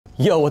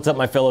Yo, what's up,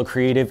 my fellow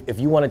creative? If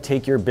you want to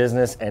take your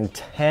business and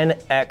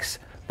 10x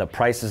the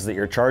prices that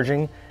you're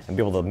charging and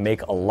be able to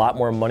make a lot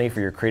more money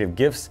for your creative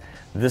gifts,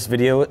 this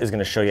video is going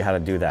to show you how to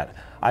do that.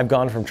 I've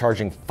gone from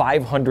charging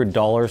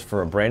 $500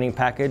 for a branding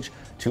package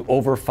to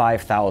over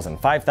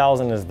 $5,000.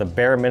 $5,000 is the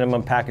bare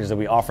minimum package that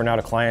we offer now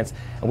to clients,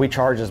 and we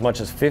charge as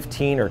much as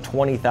 $15,000 or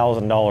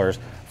 $20,000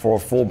 for a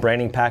full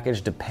branding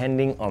package,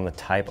 depending on the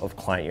type of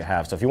client you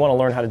have. So if you want to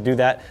learn how to do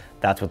that,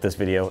 that's what this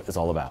video is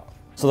all about.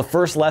 So the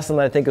first lesson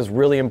that I think is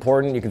really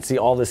important, you can see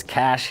all this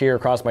cash here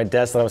across my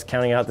desk that I was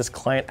counting out. This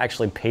client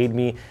actually paid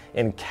me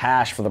in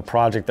cash for the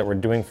project that we're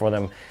doing for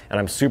them, and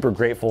I'm super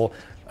grateful.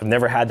 I've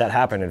never had that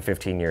happen in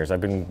 15 years.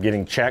 I've been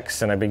getting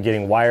checks and I've been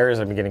getting wires,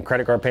 I've been getting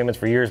credit card payments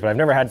for years, but I've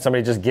never had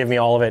somebody just give me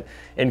all of it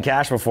in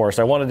cash before.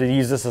 So I wanted to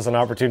use this as an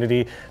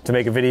opportunity to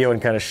make a video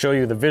and kind of show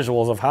you the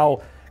visuals of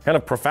how kind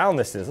of profound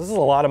this is. This is a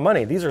lot of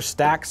money. These are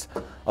stacks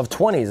of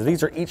 20s.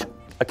 These are each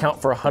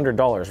account for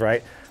 $100,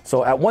 right?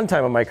 So at one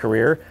time in my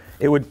career,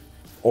 it would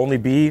only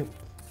be,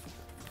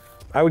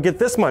 I would get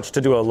this much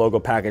to do a logo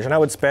package, and I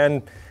would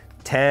spend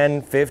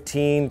 10,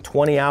 15,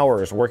 20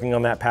 hours working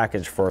on that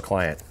package for a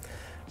client.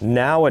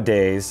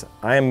 Nowadays,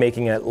 I am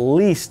making at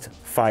least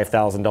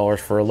 $5,000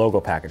 for a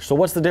logo package. So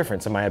what's the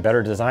difference? Am I a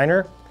better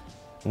designer?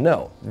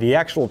 No. The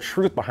actual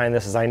truth behind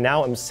this is I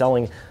now am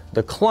selling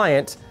the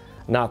client,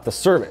 not the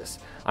service.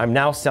 I'm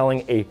now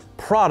selling a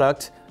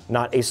product,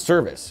 not a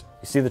service.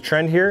 You see the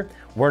trend here?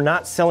 We're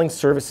not selling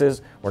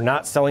services. We're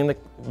not selling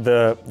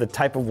the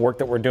type of work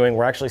that we're doing.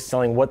 We're actually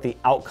selling what the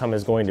outcome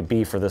is going to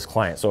be for this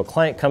client. So a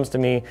client comes to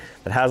me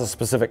that has a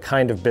specific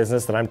kind of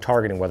business that I'm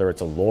targeting, whether it's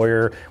a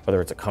lawyer,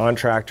 whether it's a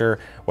contractor,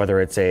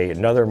 whether it's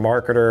another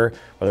marketer,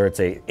 whether it's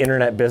an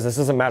internet business,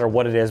 doesn't matter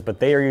what it is, but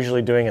they are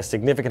usually doing a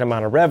significant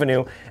amount of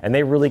revenue, and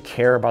they really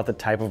care about the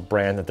type of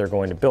brand that they're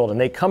going to build. And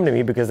they come to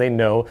me because they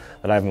know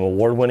that I'm an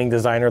award-winning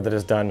designer that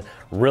has done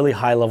really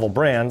high-level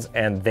brands,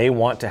 and they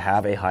want to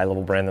have a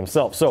high-level brand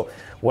themselves. So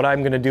what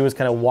I'm gonna do is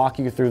kind of walk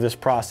you through this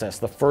process.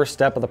 The first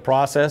step of the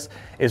process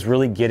is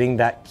really getting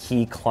that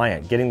key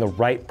client, getting the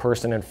right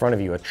person in front of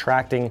you,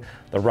 attracting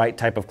the right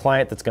type of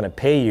client that's gonna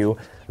pay you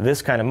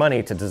this kind of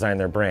money to design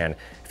their brand.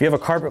 If you have a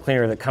carpet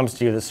cleaner that comes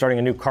to you that's starting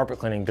a new carpet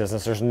cleaning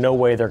business, there's no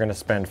way they're gonna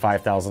spend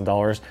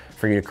 $5,000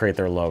 for you to create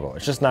their logo.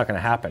 It's just not gonna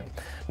happen.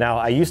 Now,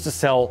 I used to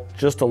sell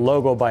just a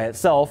logo by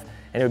itself,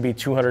 and it would be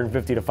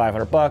 $250 to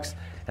 $500,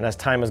 and as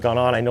time has gone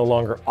on, I no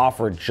longer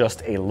offer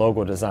just a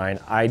logo design.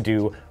 I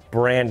do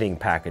branding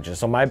packages.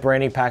 So my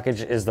branding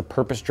package is the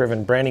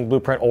purpose-driven branding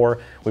blueprint, or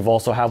we've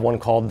also have one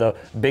called the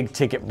big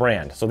ticket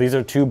brand. So these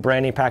are two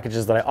branding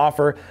packages that I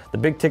offer. The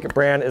big ticket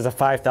brand is a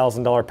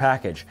 $5,000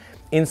 package.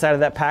 Inside of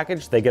that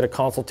package, they get a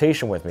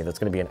consultation with me. That's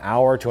gonna be an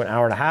hour to an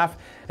hour and a half.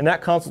 And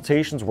that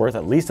consultation's worth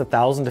at least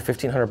 $1,000 to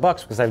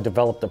 $1,500 because I've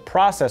developed a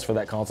process for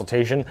that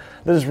consultation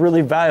that is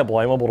really valuable.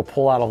 I'm able to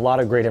pull out a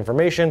lot of great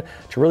information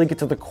to really get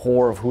to the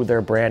core of who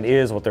their brand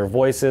is, what their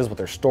voice is, what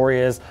their story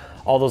is,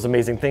 all those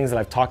amazing things that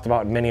I've talked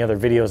about in many other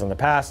videos in the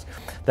past.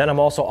 Then I'm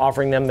also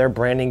offering them their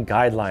branding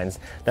guidelines.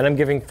 Then I'm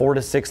giving 4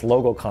 to 6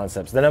 logo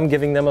concepts. Then I'm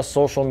giving them a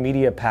social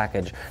media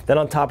package. Then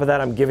on top of that,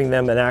 I'm giving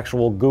them an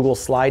actual Google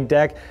slide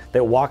deck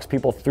that walks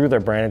people through their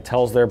brand and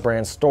tells their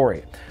brand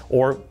story,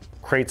 or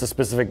creates a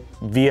specific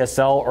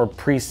VSL or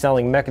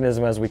pre-selling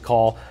mechanism, as we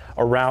call,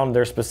 around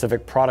their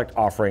specific product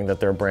offering that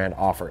their brand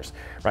offers,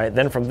 right?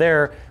 Then from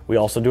there, we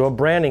also do a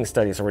branding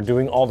study. So we're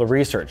doing all the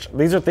research.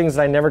 These are things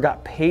that I never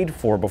got paid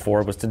for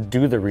before, was to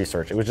do the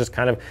research. It was just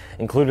kind of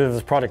included in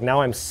this product.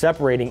 Now I'm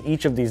separating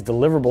each of these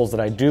deliverables that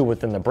I do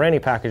within the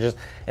branding packages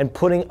and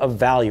putting a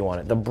value on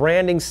it. The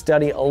branding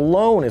study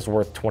alone is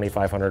worth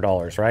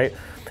 $2,500, right?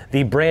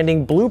 The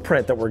branding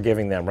blueprint that we're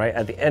giving them, right,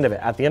 at the end of it.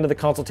 At the end of the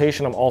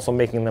consultation, I'm also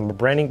making them a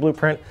branding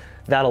blueprint.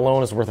 That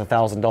alone is worth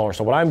 $1,000.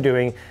 So what I'm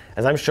doing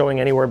is I'm showing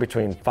anywhere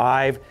between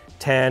 $5,000,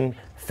 $10,000,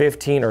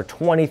 $15,000, or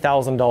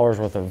 $20,000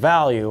 worth of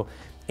value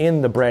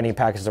in the branding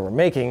package that we're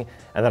making,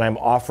 and then I'm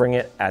offering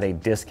it at a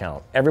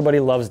discount. Everybody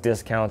loves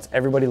discounts.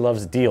 Everybody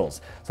loves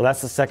deals. So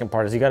that's the second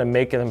part, is you gotta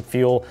make them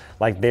feel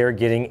like they're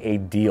getting a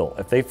deal.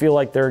 If they feel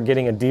like they're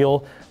getting a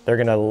deal, they're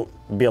gonna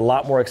be a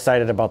lot more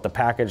excited about the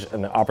package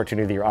and the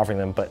opportunity that you're offering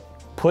them. But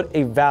put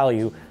a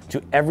value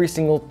to every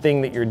single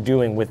thing that you're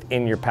doing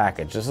within your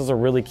package. This is a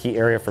really key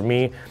area for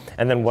me.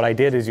 And then what I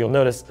did is, you'll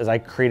notice, is I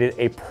created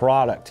a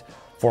product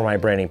for my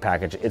branding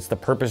package. It's the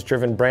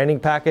purpose-driven branding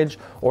package,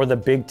 or the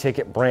big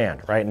ticket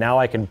brand, right? Now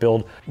I can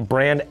build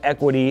brand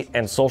equity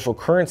and social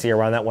currency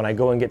around that when I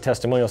go and get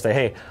testimonials, say,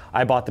 hey,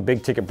 I bought the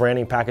big ticket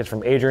branding package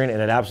from Adrian and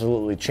it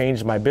absolutely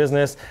changed my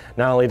business.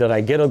 Not only did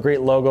I get a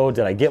great logo,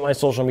 did I get my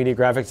social media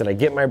graphics, did I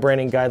get my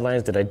branding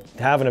guidelines, did I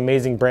have an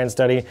amazing brand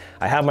study,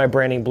 I have my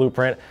branding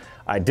blueprint,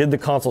 I did the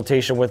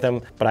consultation with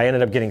them, but I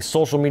ended up getting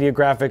social media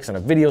graphics and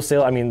a video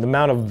sale. I mean, the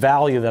amount of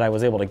value that I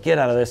was able to get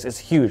out of this is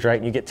huge, right?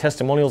 And you get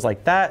testimonials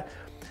like that,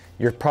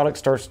 your product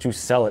starts to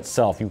sell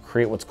itself. You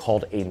create what's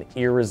called an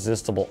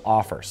irresistible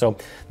offer. So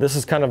this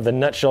is kind of the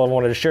nutshell I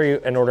wanted to share you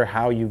in order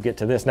how you get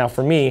to this. Now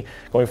for me,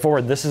 going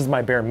forward, this is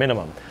my bare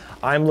minimum.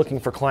 I'm looking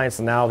for clients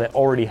now that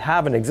already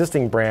have an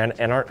existing brand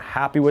and aren't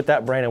happy with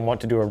that brand and want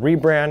to do a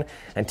rebrand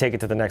and take it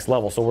to the next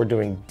level. So we're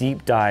doing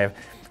deep dive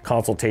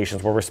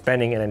consultations where we're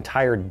spending an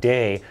entire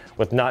day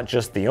with not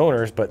just the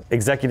owners, but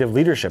executive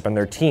leadership and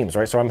their teams,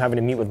 right? So I'm having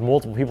to meet with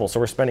multiple people. So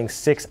we're spending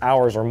 6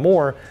 hours or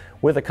more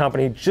with a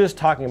company just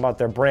talking about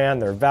their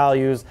brand, their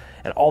values,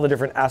 and all the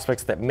different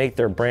aspects that make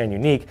their brand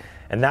unique.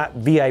 And that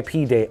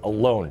VIP day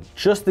alone,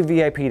 just the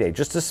VIP day,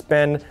 just to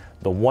spend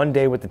the one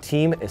day with the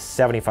team is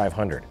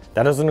 $7,500.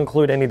 That doesn't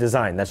include any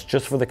design. That's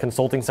just for the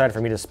consulting side for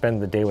me to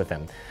spend the day with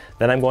them.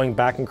 Then I'm going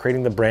back and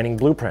creating the branding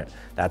blueprint.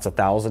 That's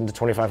 $1,000 to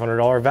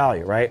 $2,500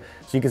 value, right?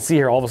 So you can see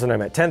here, all of a sudden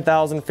I'm at $10,000,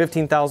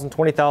 $15,000,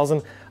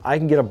 $20,000. I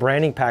can get a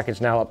branding package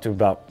now up to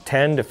about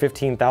 $10,000 to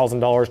 $15,000,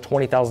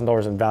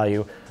 $20,000 in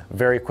value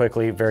very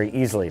quickly, very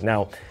easily.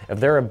 Now, if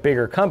they're a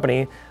bigger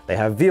company, they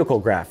have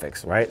vehicle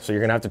graphics, right? So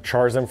you're gonna have to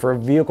charge them for a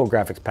vehicle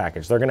graphics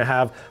package. They're gonna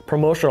have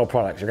promotional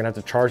products. You're gonna have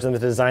to charge them to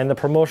design the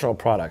promotional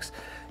products.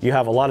 You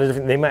have a lot of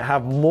different, they might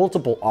have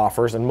multiple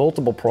offers and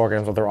multiple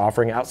programs that they're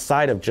offering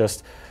outside of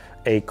just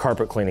a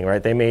carpet cleaning,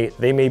 right? They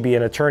may be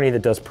an attorney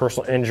that does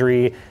personal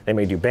injury, they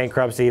may do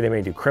bankruptcy, they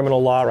may do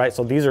criminal law, right?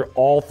 So these are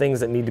all things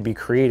that need to be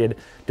created,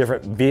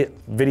 different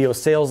video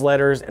sales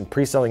letters and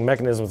pre-selling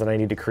mechanisms that I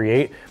need to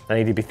create, that I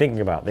need to be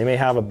thinking about. They may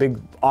have a big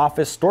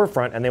office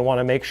storefront and they want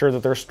to make sure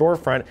that their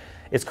storefront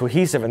is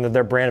cohesive and that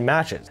their brand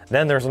matches.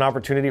 Then there's an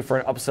opportunity for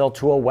an upsell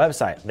to a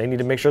website. They need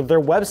to make sure that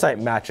their website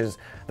matches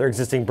their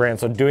existing brand.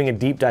 So doing a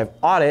deep dive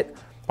audit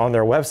on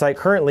their website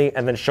currently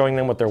and then showing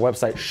them what their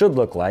website should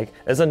look like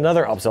is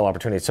another upsell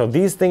opportunity. So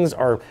these things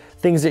are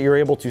things that you're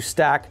able to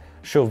stack,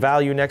 show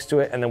value next to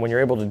it, and then when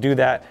you're able to do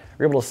that,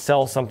 you're able to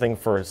sell something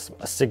for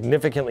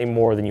significantly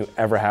more than you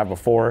ever have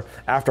before.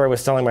 After I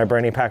was selling my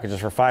branding packages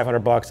for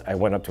 $500, I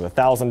went up to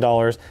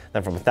 $1,000,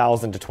 then from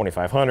 $1,000 to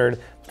 $2,500,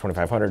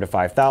 $2,500 to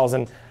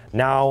 $5,000.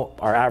 Now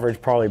our average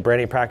probably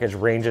branding package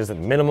ranges at a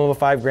minimum of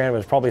 $5,000, but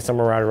it's probably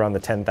somewhere around the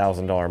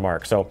 $10,000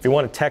 mark. So if you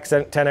want to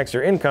 10x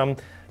your income,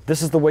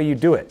 this is the way you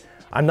do it.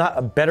 I'm not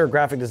a better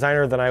graphic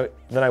designer than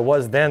I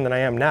was then than I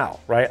am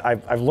now, right?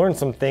 I've learned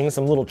some things,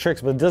 some little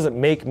tricks, but it doesn't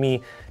make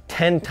me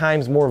 10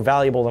 times more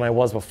valuable than I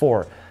was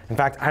before. In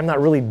fact, I'm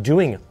not really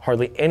doing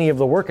hardly any of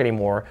the work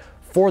anymore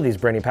for these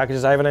branding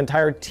packages. I have an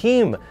entire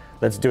team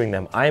that's doing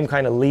them. I am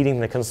kind of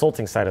leading the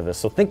consulting side of this.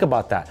 So think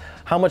about that.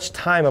 How much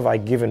time have I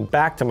given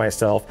back to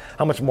myself?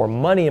 How much more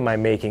money am I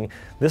making?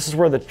 This is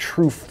where the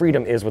true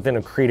freedom is within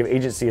a creative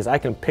agency, is I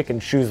can pick and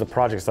choose the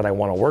projects that I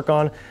want to work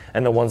on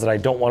and the ones that I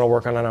don't want to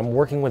work on, and I'm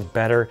working with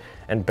better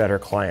and better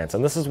clients.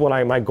 And this is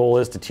what my goal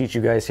is to teach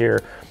you guys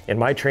here in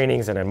my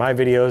trainings and in my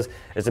videos,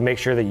 is to make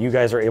sure that you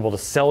guys are able to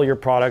sell your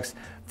products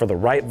for the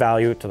right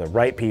value to the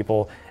right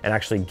people and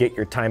actually get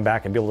your time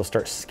back and be able to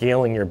start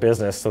scaling your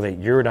business so that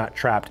you're not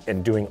trapped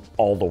in doing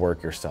all the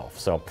work yourself.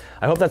 So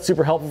I hope that's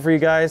super helpful for you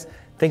guys.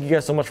 Thank you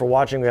guys so much for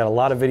watching. We got a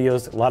lot of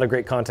videos, a lot of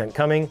great content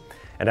coming.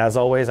 And as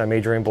always, I'm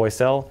Adrian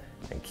Boysel,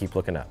 and keep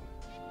looking up.